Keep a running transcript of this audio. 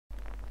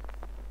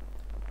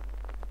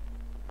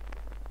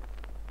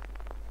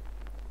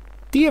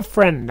Dear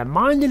friend, the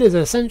mind is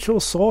an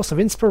essential source of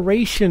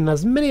inspiration,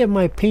 as many of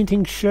my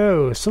paintings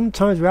show.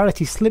 Sometimes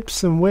reality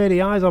slips, and where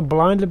the eyes are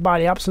blinded by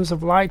the absence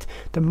of light,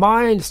 the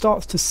mind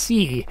starts to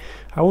see.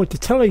 I want to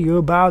tell you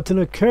about an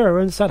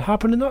occurrence that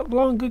happened not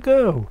long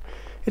ago.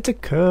 It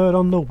occurred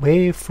on the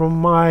way from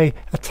my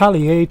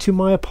atelier to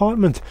my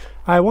apartment.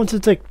 I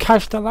wanted to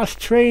catch the last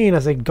train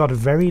as it got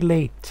very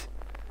late.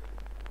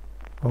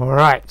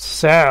 Alright,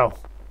 so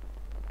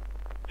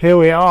here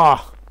we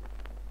are.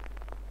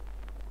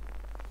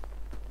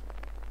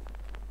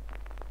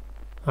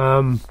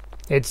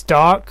 It's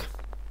dark.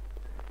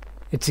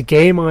 It's a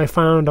game I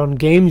found on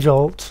Game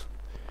Jolt,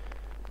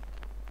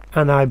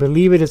 and I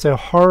believe it is a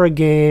horror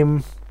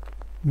game.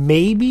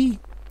 Maybe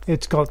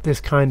it's got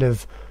this kind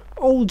of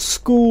old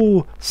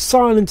school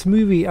silent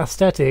movie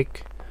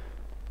aesthetic,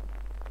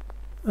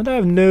 and I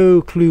have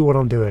no clue what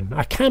I'm doing.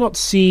 I cannot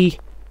see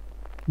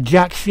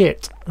jack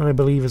shit, I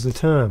believe is the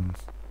term.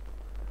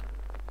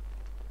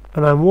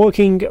 And I'm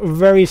walking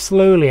very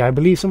slowly. I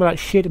believe some of that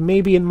shit may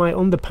be in my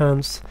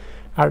underpants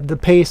at the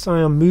pace I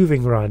am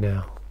moving right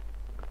now.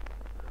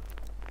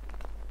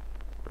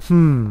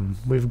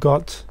 We've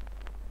got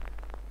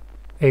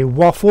a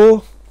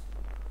waffle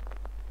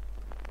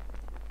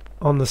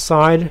on the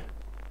side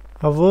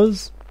of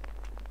us.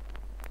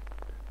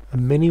 A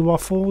mini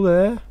waffle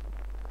there.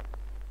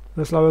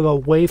 Looks like we've got a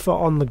wafer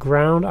on the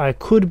ground. I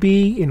could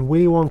be in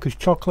Willy Wonka's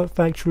chocolate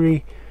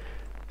factory.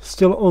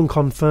 Still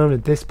unconfirmed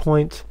at this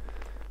point.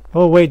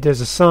 Oh wait,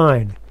 there's a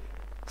sign.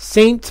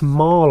 Saint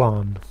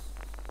Marlon.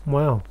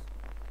 Wow.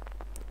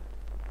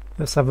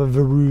 Let's have a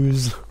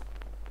peruse.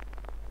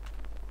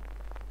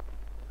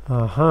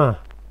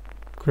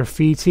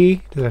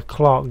 Graffiti. There's a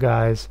clock,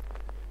 guys.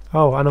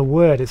 Oh, and a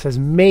word. It says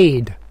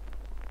maid.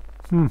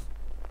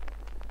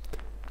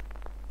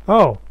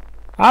 Oh,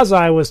 as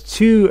I was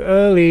too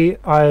early,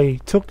 I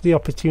took the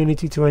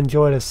opportunity to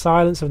enjoy the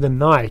silence of the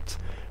night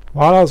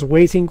while I was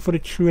waiting for the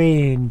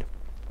train.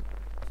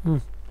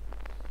 And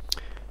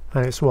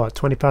it's what,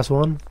 20 past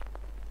 1?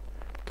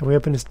 Can we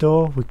open this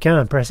door? We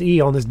can. Press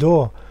E on this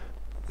door.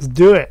 Let's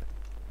do it.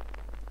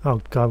 Oh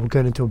god, we're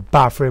going into a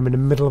bathroom in the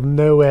middle of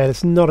nowhere.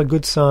 That's not a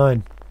good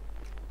sign.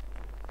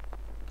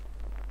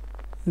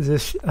 Is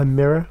this a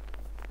mirror?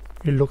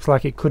 It looks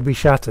like it could be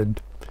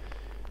shattered.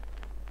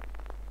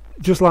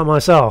 Just like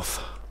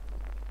myself.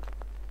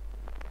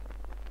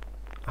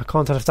 I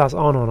can't tell if that's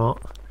on or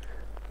not.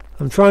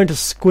 I'm trying to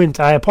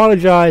squint. I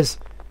apologise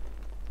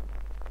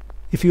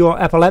if you are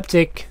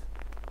epileptic.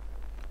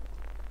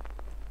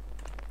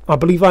 I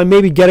believe I may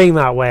be getting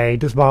that way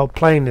just while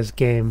playing this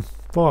game.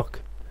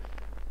 Fuck.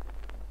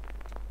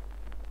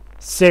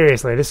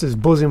 Seriously, this is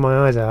buzzing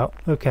my eyes out.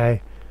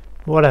 Okay,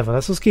 whatever.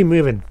 Let's just keep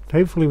moving.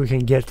 Hopefully we can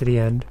get to the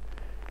end.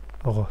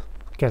 Or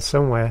get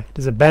somewhere.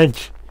 There's a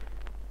bench.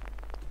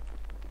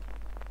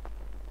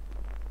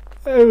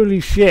 Holy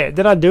shit.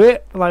 Did I do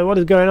it? Like, what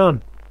is going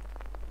on?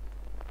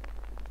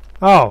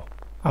 Oh,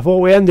 I thought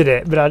we ended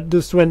it, but I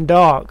just went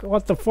dark.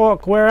 What the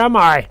fuck? Where am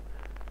I?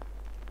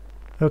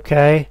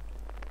 Okay.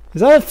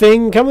 Is that a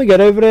thing? Can we get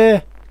over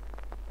there?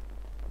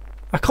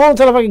 I can't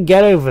tell if I can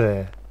get over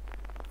there.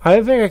 I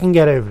don't think I can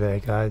get over there,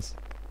 guys.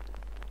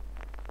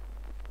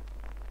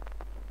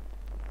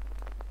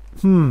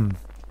 I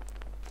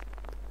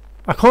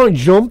can't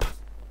jump.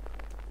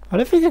 I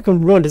don't think I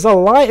can run. There's a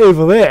light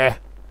over there.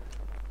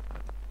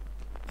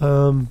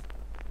 I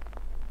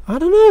don't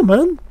know,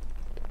 man.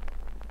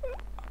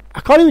 I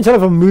can't even tell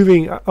if I'm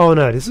moving. Oh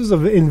no, this is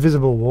an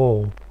invisible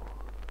wall.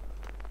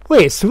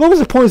 Wait, so what was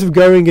the point of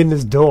going in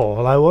this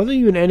door? Like, wasn't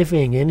even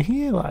anything in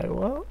here? Like,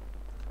 what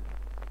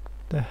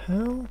the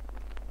hell?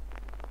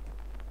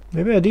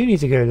 Maybe I do need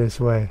to go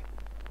this way.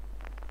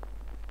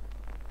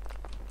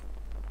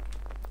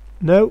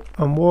 No,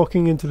 I'm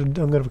walking into the...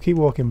 I'm going to keep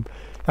walking.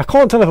 I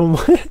can't tell if I'm...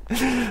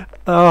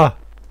 Oh,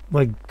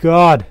 my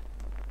God.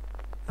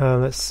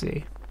 Let's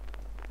see.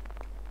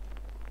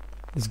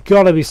 There's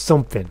got to be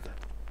something.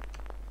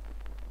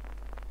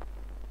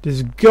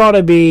 There's got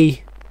to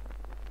be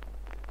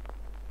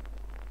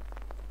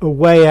a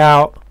way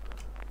out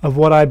of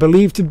what I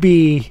believe to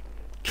be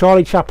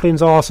Charlie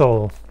Chaplin's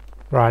arsehole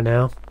right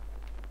now.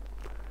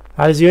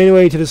 That is the only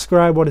way to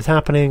describe what is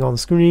happening on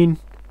screen.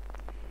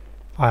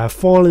 I have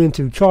fallen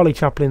into Charlie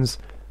Chaplin's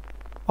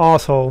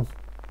arsehole.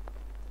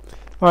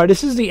 Alright,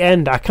 this is the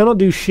end. I cannot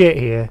do shit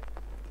here.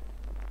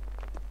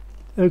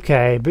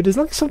 Okay, but there's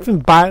like something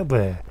back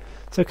there.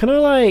 So can I,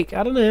 like,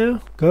 I don't know,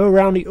 go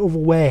around the other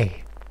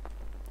way?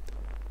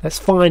 Let's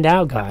find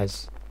out,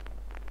 guys.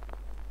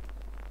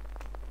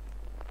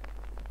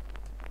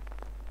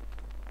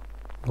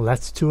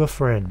 Let's to a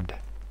friend.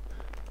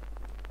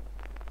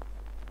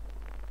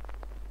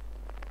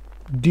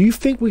 Do you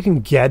think we can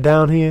get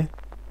down here?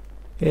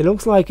 It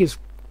looks like it's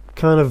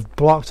kind of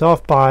blocked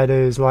off by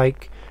those,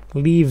 like,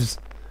 leaves.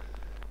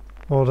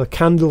 Or the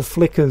candle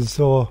flickers,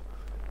 or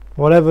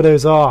whatever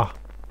those are.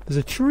 There's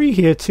a tree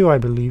here too, I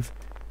believe.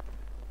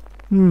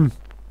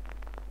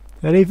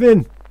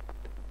 Anything?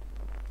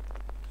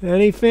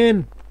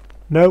 Anything?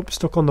 Nope,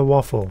 stuck on the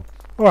waffle.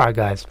 Alright,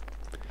 guys.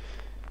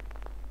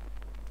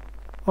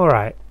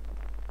 Alright.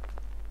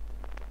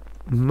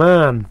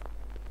 Man.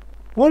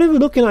 What are we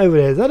looking at over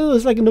there? Is that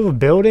looks like another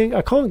building?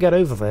 I can't get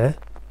over there.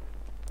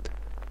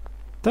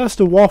 That's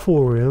the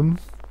waffle room.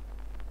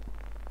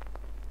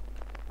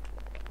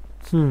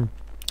 I'm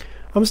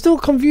still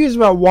confused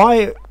about why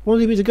it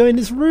wanted me to go in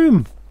this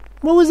room.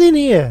 What was in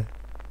here?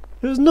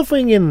 There was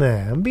nothing in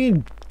there. I'm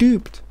being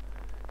duped.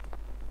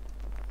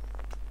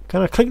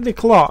 Can I click the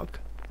clock?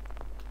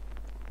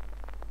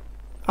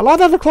 I like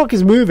that the clock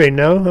is moving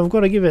now. I've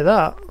got to give it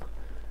that.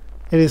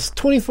 It is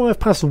 25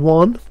 past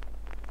 1.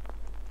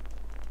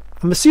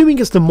 I'm assuming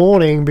it's the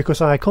morning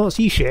because I can't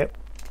see shit.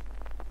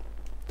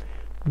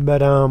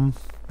 But,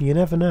 you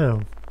never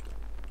know.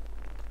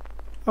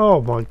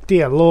 Oh my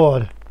dear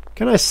lord.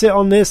 Can I sit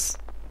on this?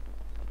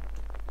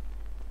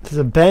 There's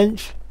a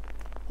bench.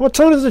 What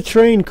time does the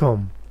train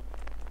come?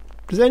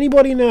 Does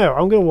anybody know?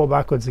 I'm going to walk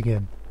backwards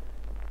again.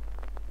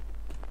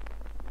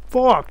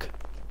 Fuck.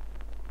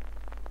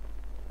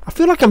 I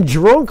feel like I'm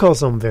drunk or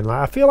something.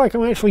 Like, I feel like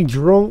I'm actually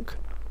drunk.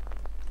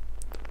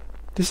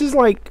 This is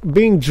like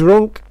being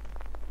drunk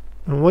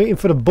and waiting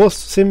for the bus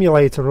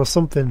simulator or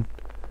something.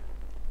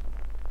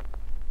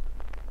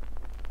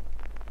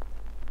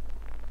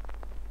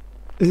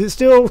 Is it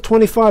still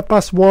 25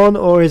 past 1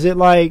 or is it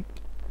like...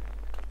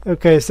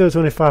 Okay, it's still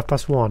 25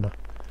 past 1.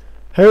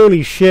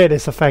 Holy shit,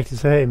 this effect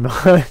is hurting me.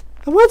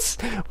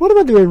 What am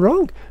I doing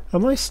wrong?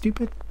 Am I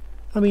stupid?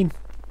 I mean,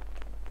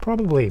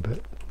 probably, but...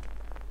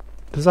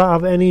 Does that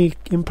have any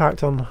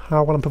impact on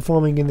how I'm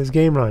performing in this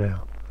game right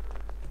now?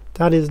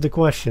 That is the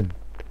question.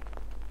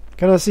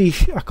 Can I see...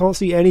 I can't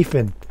see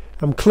anything.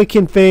 I'm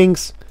clicking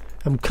things.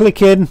 I'm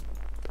clicking.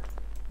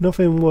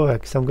 Nothing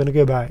works. I'm going to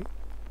go back.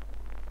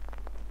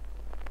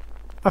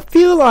 I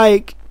feel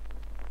like...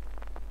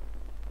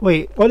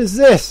 Wait, what is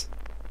this?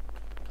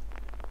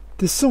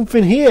 There's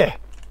something here.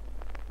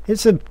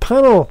 It's a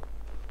panel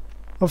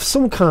of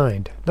some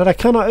kind that I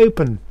cannot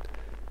open.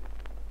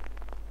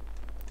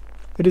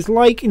 It is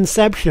like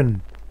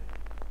Inception.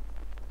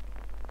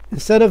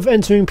 Instead of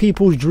entering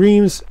people's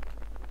dreams,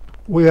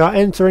 we are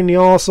entering the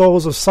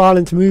arseholes of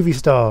silent movie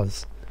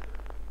stars.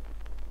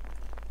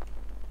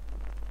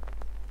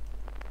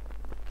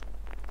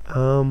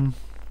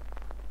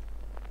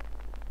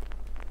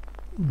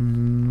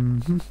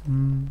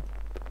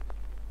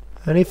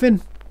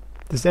 Anything?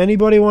 Does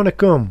anybody want to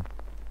come?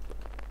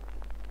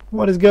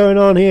 What is going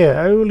on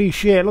here? Holy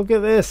shit, look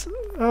at this.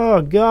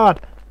 Oh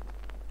god.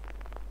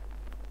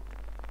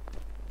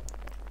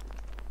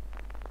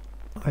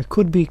 I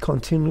could be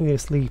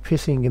continuously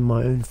pissing in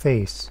my own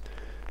face.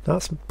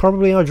 That's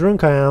probably how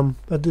drunk I am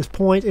at this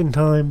point in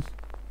time.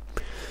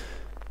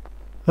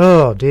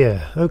 Oh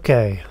dear.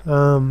 Okay.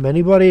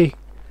 Anybody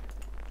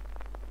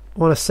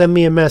want to send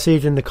me a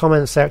message in the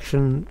comment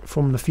section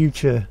from the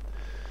future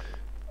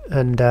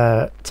and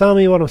tell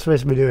me what I'm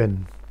supposed to be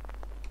doing?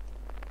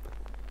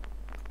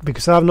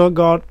 Because I've not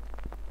got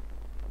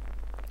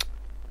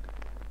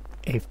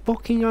a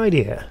fucking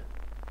idea.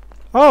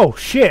 Oh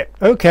shit,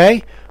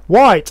 okay.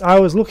 White, I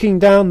was looking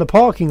down the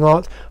parking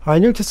lot. I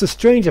noticed a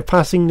stranger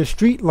passing the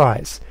street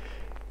lights.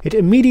 It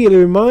immediately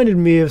reminded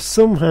me of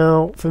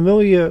somehow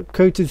familiar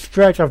coated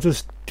stretch. I've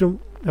just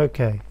jumped.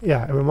 Okay,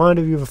 yeah, it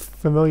reminded you of a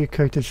familiar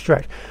coated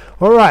stretch.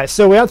 Alright,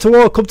 so we had to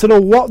walk up to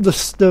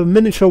the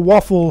miniature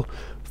waffle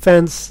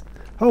fence.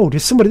 Oh,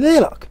 there's somebody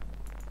there, look.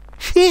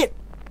 Shit!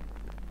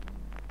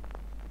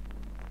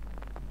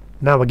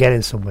 Now we're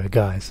getting somewhere,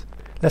 guys.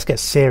 Let's get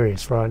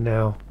serious right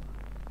now.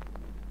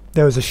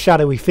 There was a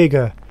shadowy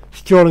figure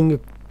strolling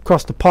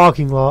across the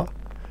parking lot.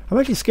 I'm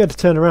actually scared to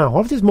turn around.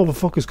 What if this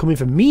motherfucker's coming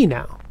for me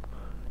now?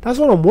 That's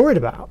what I'm worried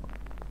about.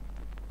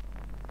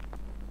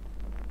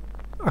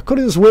 I could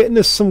have just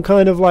witnessed some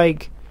kind of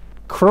like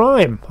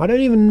crime. I don't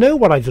even know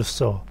what I just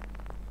saw.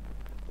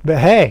 But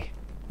hey,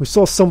 we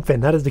saw something.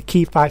 That is the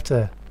key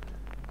factor.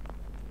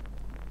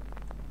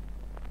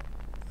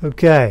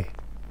 Okay.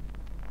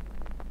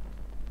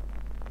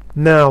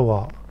 Now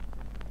what?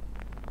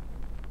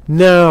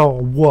 Now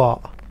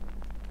what?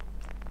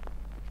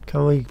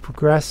 Can we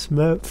progress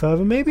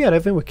further? Maybe. I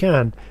don't think we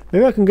can.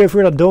 Maybe I can go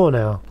through that door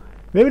now.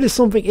 Maybe there's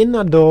something in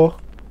that door.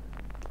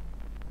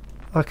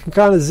 I can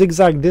kind of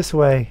zigzag this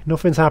way.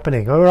 Nothing's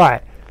happening.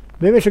 Alright.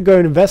 Maybe I should go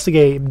and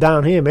investigate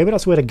down here. Maybe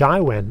that's where the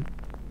guy went.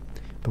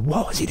 But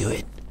what was he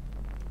doing?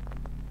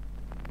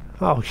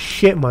 Oh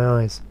shit, my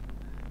eyes.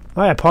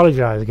 I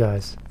apologize,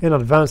 guys, in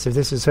advance if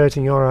this is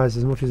hurting your eyes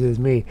as much as it is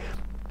me.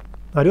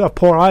 I do have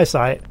poor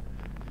eyesight.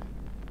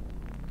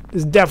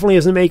 This definitely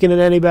isn't making it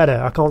any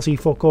better. I can't see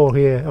fuck all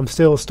here. I'm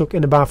still stuck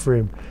in the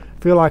bathroom. I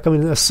feel like I'm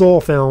in a Saw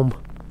film.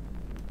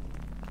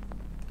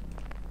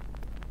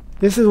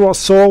 This is what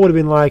Saw would have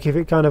been like if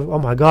it kind of... Oh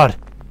my god.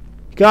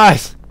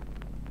 Guys!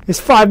 It's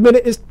 5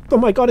 minutes... Oh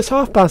my god, it's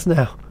past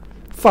now.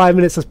 5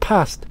 minutes has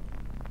passed.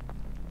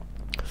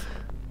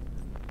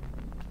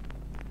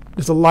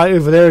 There's a light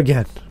over there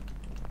again.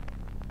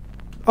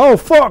 Oh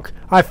fuck!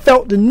 I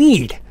felt the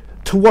need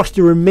to wash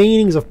the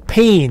remainings of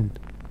pain.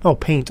 Oh,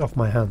 paint off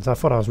my hands. I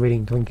thought I was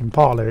reading Linkin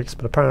Park lyrics,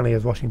 but apparently I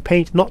was washing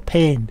paint, not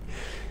pain.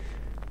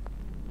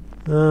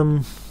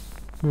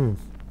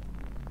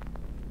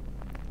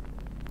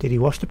 Did he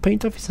wash the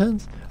paint off his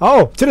hands?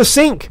 Oh, to the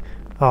sink!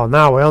 Oh,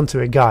 now we're onto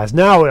it, guys.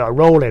 Now we are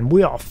rolling.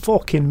 We are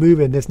fucking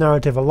moving this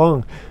narrative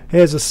along.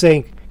 Here's a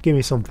sink. Give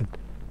me something.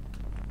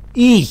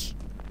 E!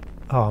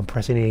 Oh, I'm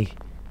pressing E.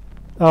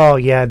 Oh,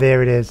 yeah,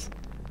 there it is.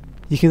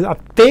 You can. I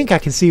think I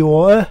can see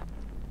water.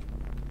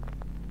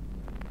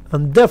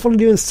 I'm definitely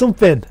doing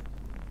something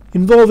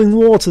involving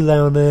water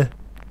down there.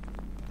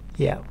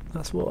 Yeah,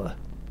 that's water.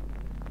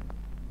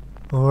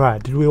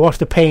 Alright, did we wash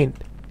the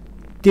paint?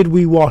 Did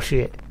we wash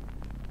it?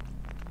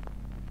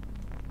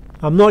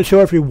 I'm not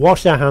sure if we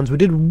washed our hands. We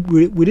did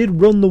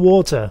run the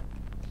water.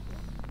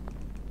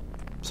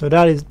 So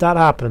that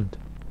happened.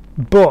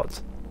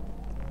 But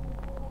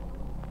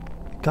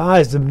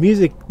guys, the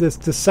music, the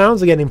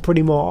sounds are getting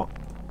pretty more.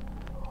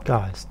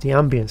 Guys, the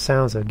ambient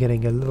sounds are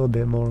getting a little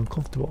bit more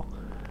uncomfortable.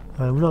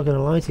 I'm not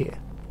gonna lie to you.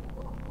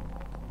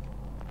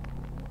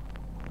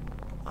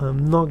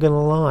 I'm not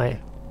gonna lie.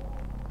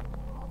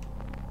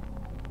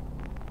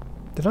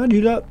 Did I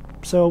do that?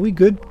 So are we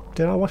good?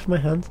 Did I wash my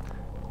hands?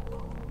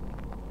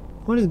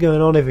 What is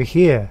going on over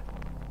here?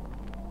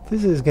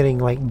 This is getting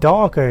like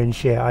darker and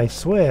shit, I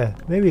swear.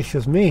 Maybe it's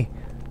just me.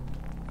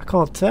 I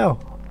can't tell.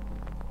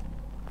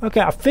 Okay,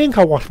 I think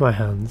I washed my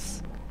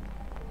hands.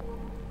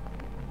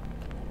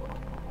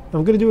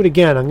 I'm gonna do it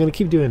again. I'm gonna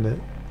keep doing it.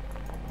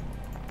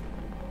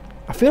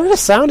 I feel like the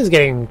sound is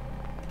getting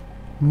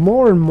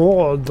more and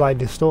more like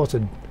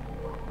distorted.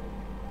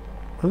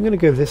 I'm gonna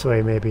go this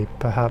way maybe,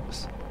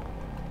 perhaps.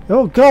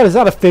 Oh god, is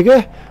that a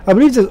figure? I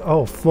believe there's...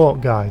 Oh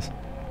fuck, guys.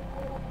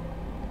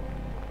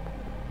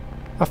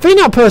 I think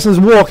that person's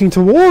walking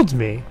towards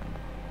me.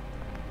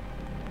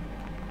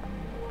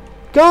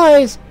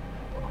 Guys!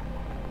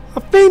 I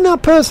think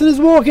that person is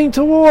walking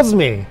towards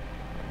me.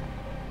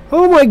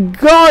 Oh my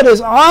god, there's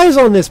eyes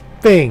on this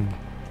thing.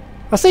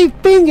 I say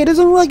thing, it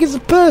doesn't look like it's a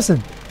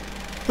person.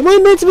 Am I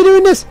meant to be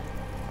doing this?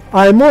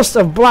 I must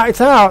have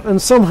blacked out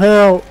and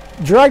somehow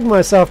dragged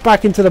myself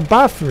back into the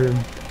bathroom.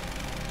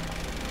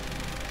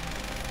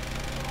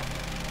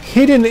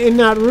 Hidden in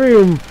that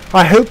room,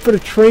 I hope for the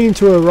train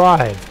to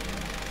arrive.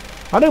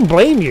 I don't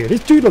blame you.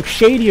 This dude looks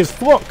shady as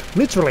fuck.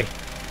 Literally.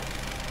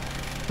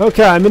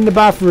 Okay, I'm in the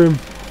bathroom.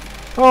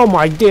 Oh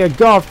my dear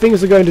god,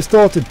 things are going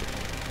distorted.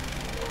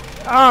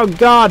 Oh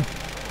god.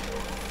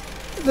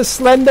 The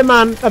Slender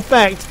Man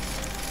effect.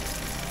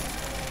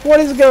 What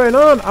is going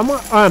on?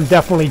 I'm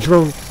definitely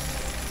drunk.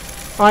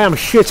 I am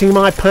shitting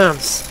my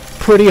pants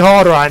pretty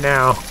hard right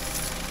now.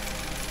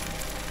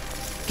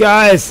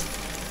 Guys.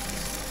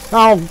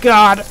 Oh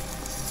god.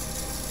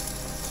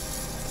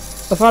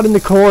 Let's hide in the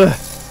corner.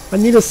 I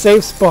need a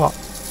safe spot.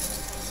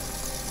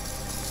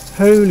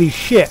 Holy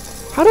shit.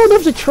 I don't know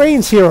if the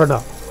train's here or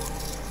not.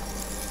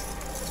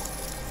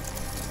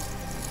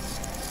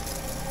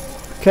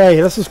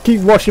 Okay, let's just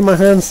keep washing my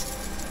hands.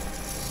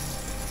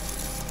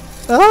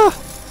 Ah!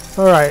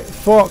 Alright,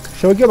 fuck.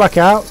 Shall we go back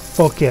out?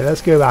 Fuck it,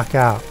 let's go back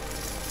out.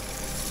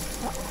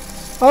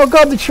 Oh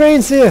god, the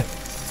train's here!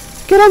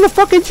 Get on the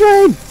fucking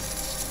train!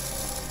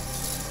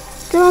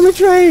 Get on the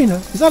train!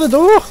 Is that a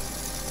door?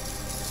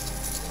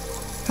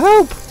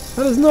 Help!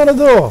 That is not a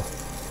door.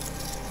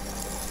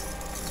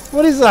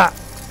 What is that?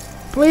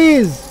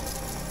 Please!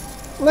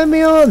 Let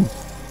me on!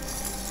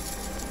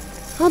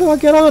 How do I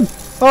get on?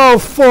 Oh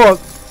fuck!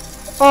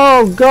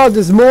 Oh god,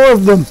 there's more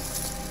of them!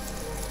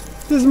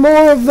 There's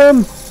more of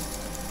them!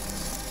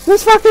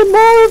 There's fucking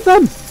more of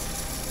them!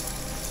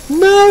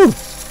 No!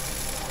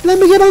 Let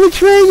me get on the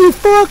train, you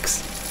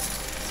fucks!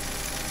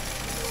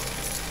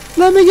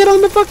 Let me get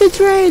on the fucking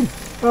train!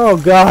 Oh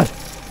god.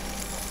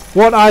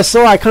 What I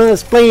saw I can't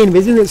explain, but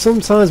isn't it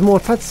sometimes more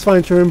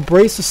satisfying to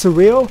embrace the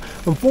surreal?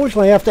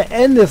 Unfortunately, I have to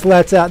end this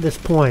letter at this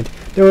point.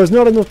 There was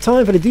not enough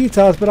time for the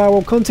details, but I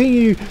will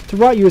continue to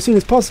write you as soon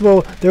as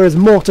possible. There is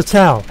more to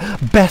tell.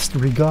 Best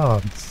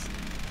regards.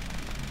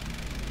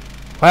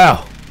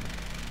 Wow.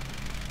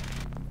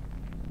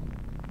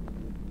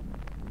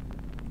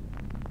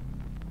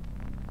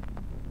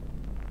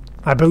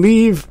 I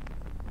believe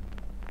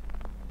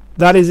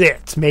that is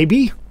it,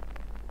 maybe?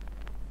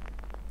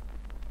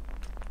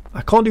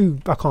 I can't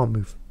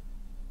move.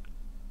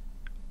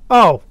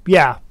 Oh,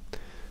 yeah.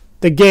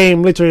 The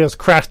game literally just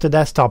crashed the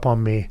desktop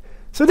on me.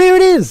 So there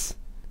it is.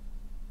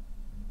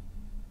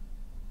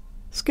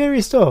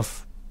 Scary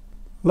stuff.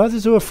 Letter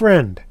to a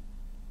friend.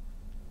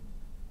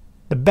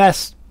 The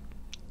best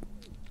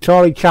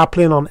Charlie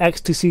Chaplin on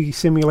ecstasy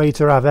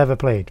simulator I've ever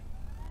played.